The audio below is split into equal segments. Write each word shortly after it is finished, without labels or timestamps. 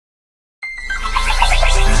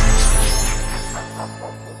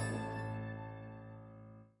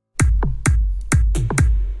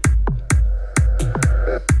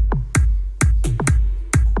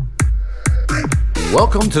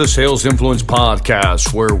Welcome to the Sales Influence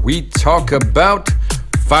Podcast, where we talk about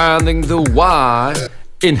finding the why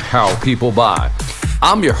in how people buy.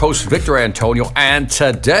 I'm your host, Victor Antonio, and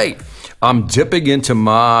today I'm dipping into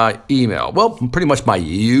my email. Well, pretty much my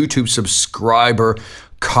YouTube subscriber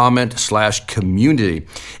comment/community.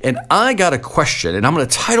 And I got a question, and I'm going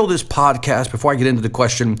to title this podcast, before I get into the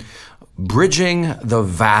question, Bridging the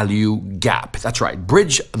Value Gap. That's right,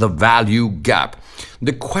 Bridge the Value Gap.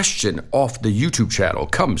 The question off the YouTube channel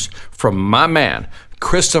comes from my man,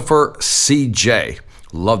 Christopher CJ.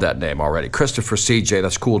 Love that name already. Christopher CJ,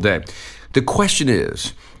 that's a cool name. The question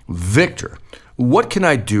is, Victor, what can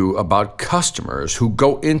I do about customers who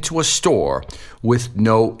go into a store with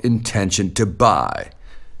no intention to buy?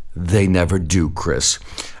 They never do, Chris.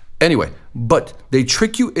 Anyway, but they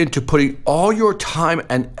trick you into putting all your time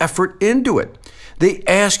and effort into it. They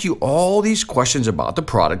ask you all these questions about the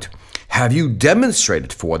product. Have you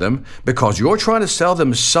demonstrated for them because you're trying to sell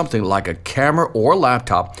them something like a camera or a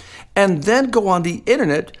laptop and then go on the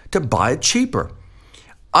internet to buy it cheaper?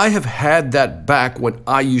 I have had that back when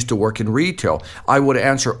I used to work in retail. I would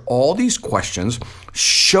answer all these questions,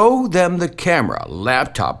 show them the camera,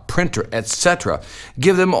 laptop, printer, etc.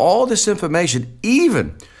 Give them all this information,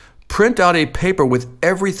 even print out a paper with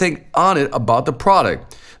everything on it about the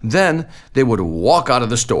product. Then they would walk out of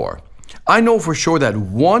the store. I know for sure that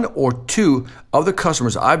one or two of the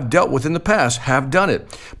customers I've dealt with in the past have done it,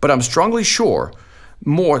 but I'm strongly sure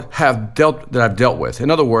more have that I've dealt with.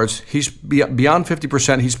 In other words, he's beyond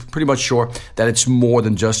 50%. He's pretty much sure that it's more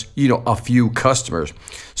than just, a few customers.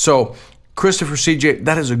 So Christopher CJ,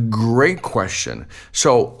 that is a great question.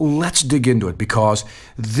 So let's dig into it, because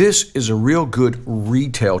this is a real good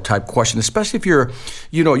retail type question, especially if you're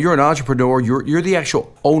an entrepreneur, you're the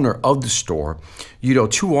actual owner of the store.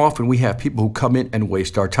 Too often we have people who come in and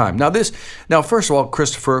waste our time. Now, first of all,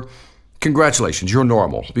 Christopher, congratulations, you're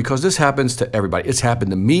normal, because this happens to everybody. It's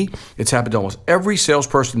happened to me. It's happened to almost every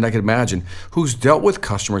salesperson I can imagine who's dealt with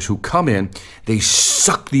customers who come in, they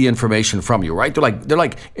suck the information from you, right? They're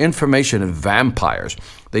like information vampires.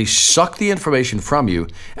 They suck the information from you,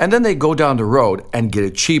 and then they go down the road and get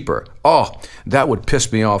it cheaper. Oh, that would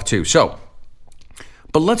piss me off too.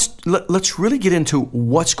 But let's really get into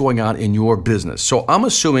what's going on in your business. So I'm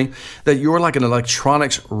assuming that you're like an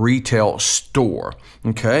electronics retail store,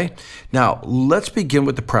 okay? Now, let's begin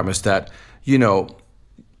with the premise that,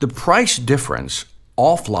 the price difference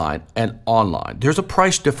offline and online, there's a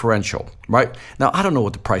price differential, right? Now, I don't know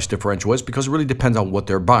what the price differential is, because it really depends on what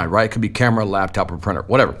they're buying, right? It could be camera, laptop, or printer,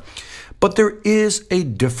 whatever. But there is a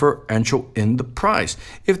differential in the price.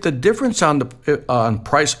 If the difference on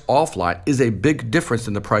price offline is a big difference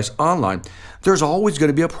in the price online, there's always going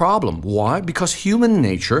to be a problem. Why? Because human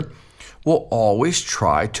nature will always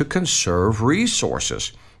try to conserve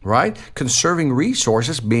resources, right? Conserving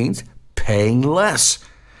resources means paying less.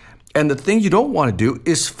 And the thing you don't want to do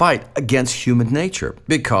is fight against human nature,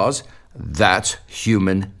 because that's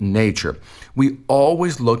human nature. We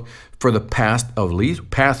always look for the path of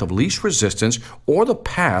least resistance, or the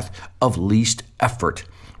path of least effort,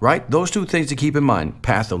 right? Those two things to keep in mind: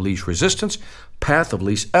 path of least resistance, path of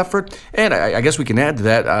least effort, and I guess we can add to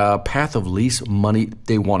that path of least money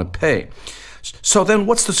they want to pay. So then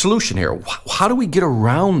what's the solution here? How do we get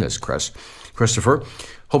around this, Christopher?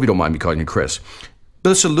 Hope you don't mind me calling you Chris. But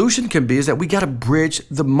the solution can be is that we got to bridge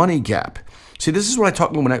the money gap. See, this is what I talk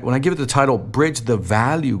about when I give it the title, Bridge the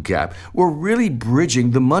Value Gap. We're really bridging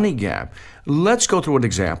the money gap. Let's go through an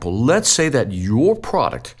example. Let's say that your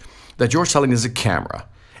product that you're selling is a camera,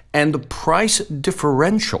 and the price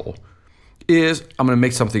differential is, I'm going to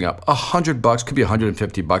make something up, $100, could be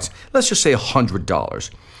 $150. Let's just say $100.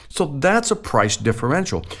 So that's a price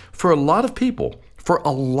differential. For a lot of people,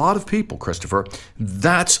 Christopher,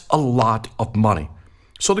 that's a lot of money.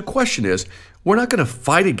 So the question is, we're not going to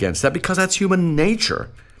fight against that, because that's human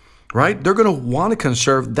nature, right? They're going to want to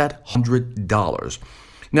conserve that $100.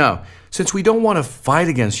 Now, since we don't want to fight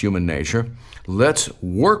against human nature, let's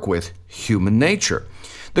work with human nature.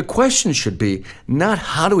 The question should be not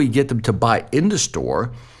how do we get them to buy in the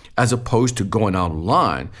store as opposed to going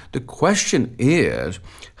online. The question is,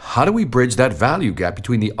 how do we bridge that value gap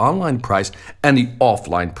between the online price and the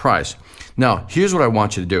offline price? Now, here's what I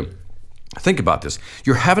want you to do. Think about this.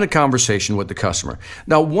 You're having a conversation with the customer.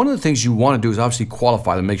 Now, one of the things you want to do is obviously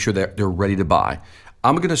qualify them, make sure that they're ready to buy.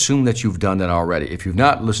 I'm going to assume that you've done that already. If you've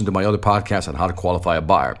not, listen to my other podcast on how to qualify a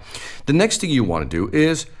buyer. The next thing you want to do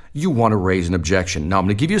is you want to raise an objection. Now, I'm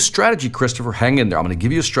going to give you a strategy, Christopher. Hang in there. I'm going to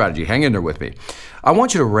give you a strategy. Hang in there with me. I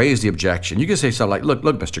want you to raise the objection. You can say something like,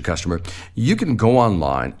 look, Mr. Customer, you can go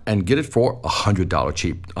online and get it for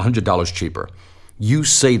 $100 cheaper. You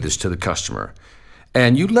say this to the customer.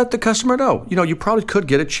 and you let the customer know, you probably could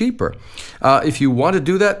get it cheaper. If you want to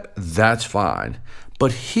do that, that's fine.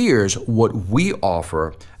 But here's what we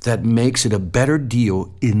offer that makes it a better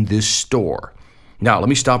deal in this store. Now, let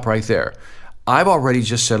me stop right there. I've already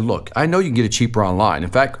just said, look, I know you can get it cheaper online. In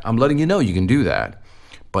fact, I'm letting you know you can do that.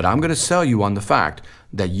 But I'm going to sell you on the fact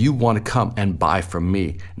that you want to come and buy from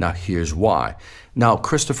me. Now, here's why. Now,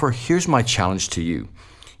 Christopher, here's my challenge to you.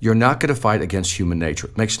 You're not going to fight against human nature.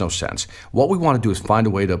 It makes no sense. What we want to do is find a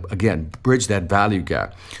way to, again, bridge that value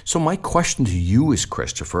gap. So my question to you is,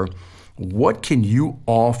 Christopher, what can you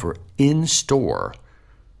offer in store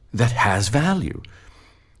that has value?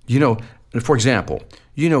 For example,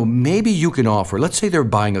 maybe you can offer, let's say they're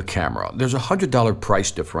buying a camera. There's a $100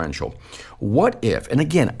 price differential. What if, and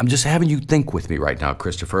again, I'm just having you think with me right now,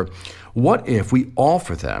 Christopher, what if we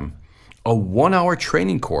offer them a 1-hour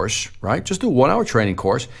training course, right? Just a 1-hour training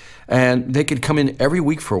course, and they could come in every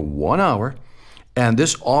week for 1 hour, and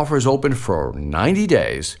this offer is open for 90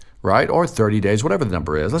 days, right? Or 30 days, whatever the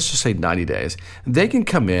number is. Let's just say 90 days. They can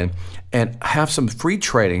come in and have some free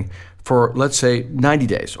training for, let's say, 90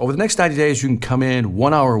 days. Over the next 90 days, you can come in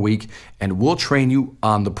 1 hour a week and we'll train you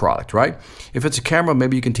on the product, right? If it's a camera,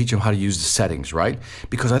 maybe you can teach them how to use the settings, right?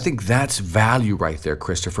 Because I think that's value right there,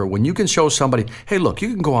 Christopher. When you can show somebody, hey, look, you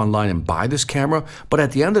can go online and buy this camera, but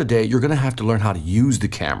at the end of the day, you're going to have to learn how to use the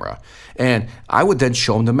camera. And I would then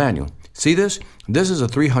show them the manual. See this? This is a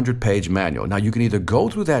 300-page manual. Now, you can either go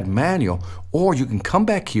through that manual or you can come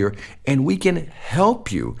back here and we can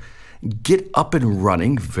help you get up and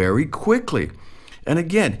running very quickly. And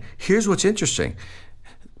again, here's what's interesting.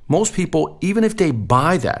 Most people, even if they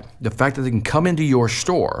buy that, the fact that they can come into your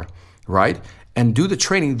store, right, and do the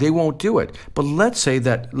training, they won't do it. But let's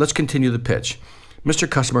continue the pitch. Mr.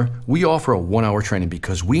 Customer, we offer a 1-hour training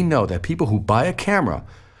because we know that people who buy a camera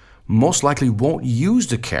most likely won't use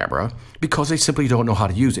the camera because they simply don't know how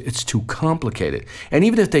to use it. It's too complicated. And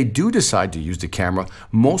even if they do decide to use the camera,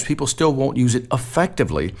 most people still won't use it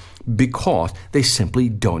effectively because they simply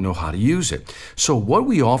don't know how to use it. So what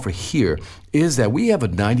we offer here is that we have a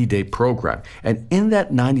 90-day program. And in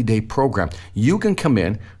that 90-day program, you can come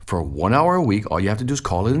in for 1 hour a week. All you have to do is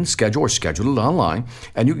call it in schedule or schedule it online.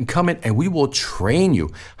 And you can come in and we will train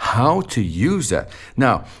you how to use that.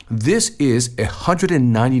 Now, this is a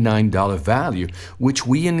 $199 value, which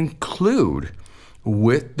we include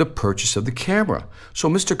with the purchase of the camera. So,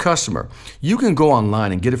 Mr. Customer, you can go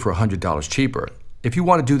online and get it for $100 cheaper. If you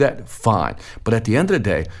want to do that, fine. But at the end of the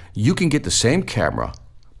day, you can get the same camera,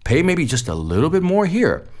 pay maybe just a little bit more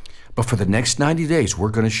here. But for the next 90 days,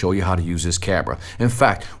 we're going to show you how to use this camera. In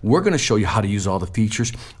fact, we're going to show you how to use all the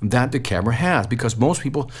features that the camera has because most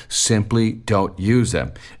people simply don't use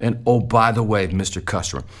them. And oh, by the way, Mr.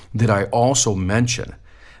 Customer, did I also mention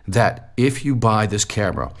that if you buy this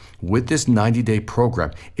camera with this 90-day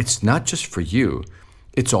program, it's not just for you,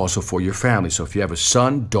 it's also for your family. So if you have a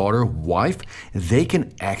son, daughter, wife, they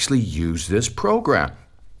can actually use this program.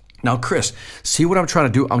 Now, Chris, see what I'm trying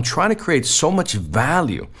to do? I'm trying to create so much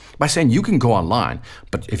value by saying you can go online,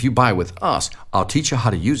 but if you buy with us, I'll teach you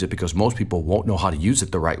how to use it because most people won't know how to use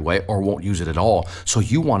it the right way or won't use it at all. So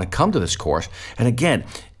you want to come to this course. And again,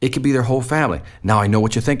 it could be their whole family. Now, I know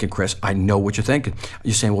what you're thinking, Chris. I know what you're thinking.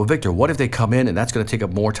 You're saying, well, Victor, what if they come in and that's going to take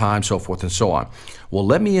up more time, so forth and so on? Well,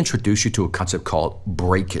 let me introduce you to a concept called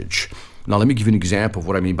breakage. Now, let me give you an example of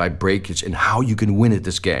what I mean by breakage and how you can win at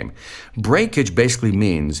this game. Breakage basically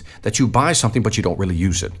means that you buy something, but you don't really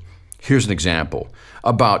use it. Here's an example.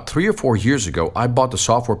 About 3 or 4 years ago, I bought the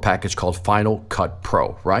software package called Final Cut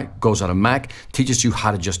Pro, right? Goes on a Mac, teaches you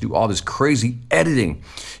how to just do all this crazy editing,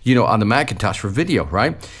 on the Macintosh for video,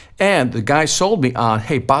 right? And the guy sold me on,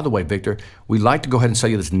 hey, by the way, Victor, we'd like to go ahead and sell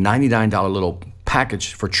you this $99 little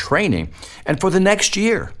package for training. And for the next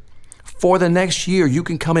year, you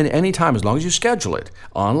can come in anytime as long as you schedule it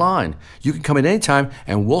online. You can come in anytime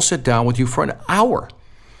and we'll sit down with you for an hour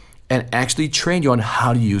and actually train you on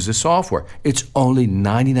how to use the software. It's only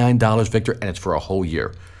 $99, Victor, and it's for a whole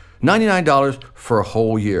year. $99 for a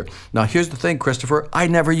whole year. Now, here's the thing, Christopher. I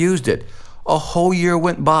never used it. A whole year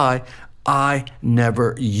went by. I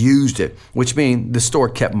never used it, which means the store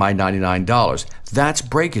kept my $99. That's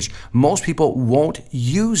breakage. Most people won't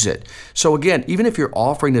use it. So again, even if you're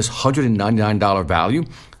offering this $199 value,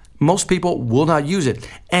 most people will not use it.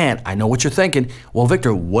 And I know what you're thinking. Well,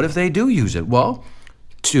 Victor, what if they do use it? Well,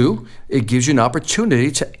 2, it gives you an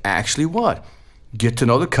opportunity to actually what? get to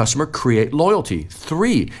know the customer, create loyalty.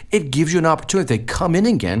 3, it gives you an opportunity if they come in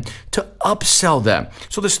again to upsell them.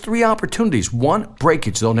 So there's 3 opportunities. 1,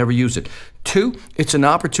 breakage, they'll never use it. 2, it's an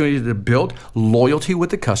opportunity to build loyalty with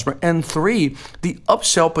the customer. And 3, the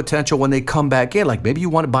upsell potential when they come back in. Like maybe you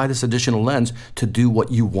want to buy this additional lens to do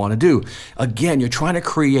what you want to do. Again, you're trying to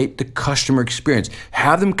create the customer experience.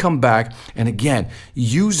 Have them come back. And again,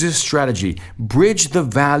 use this strategy. Bridge the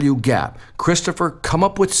value gap. Christopher, come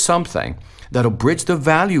up with something that'll bridge the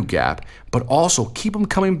value gap, but also keep them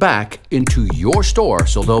coming back into your store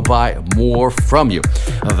so they'll buy more from you.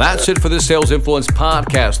 That's it for the Sales Influence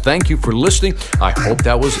Podcast. Thank you for listening. I hope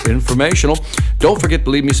that was informational. Don't forget to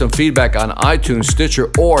leave me some feedback on iTunes, Stitcher,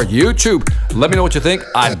 or YouTube. Let me know what you think.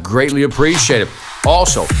 I'd greatly appreciate it.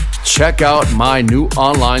 Also, check out my new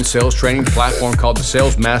online sales training platform called the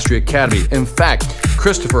Sales Mastery Academy. In fact,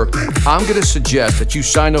 Christopher, I'm going to suggest that you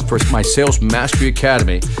sign up for my Sales Mastery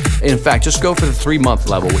Academy. In fact, just go for the 3-month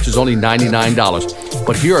level, which is only $99.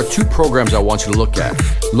 But here are 2 programs I want you to look at.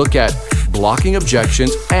 Look at blocking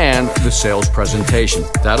objections and the sales presentation.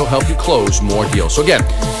 That'll help you close more deals. So again,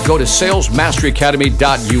 go to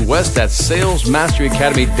salesmasteryacademy.us. That's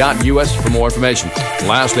salesmasteryacademy.us for more information.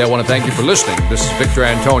 Lastly, I want to thank you for listening. This is Victor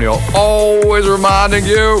Antonio, always reminding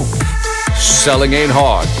you, selling ain't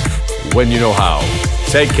hard when you know how.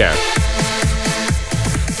 Take care.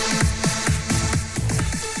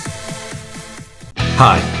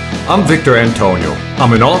 Hi, I'm Victor Antonio.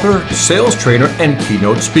 I'm an author, sales trainer, and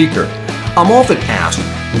keynote speaker. I'm often asked,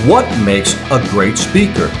 what makes a great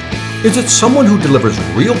speaker? Is it someone who delivers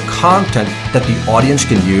real content that the audience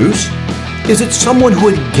can use? Is it someone who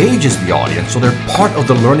engages the audience so they're part of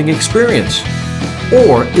the learning experience?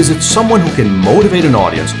 Or is it someone who can motivate an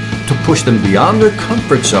audience to push them beyond their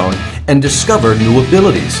comfort zone and discover new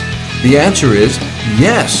abilities? The answer is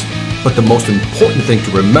yes. But the most important thing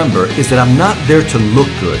to remember is that I'm not there to look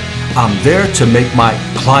good. I'm there to make my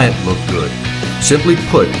client look good. Simply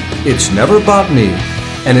put, it's never about me,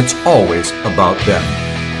 and it's always about them.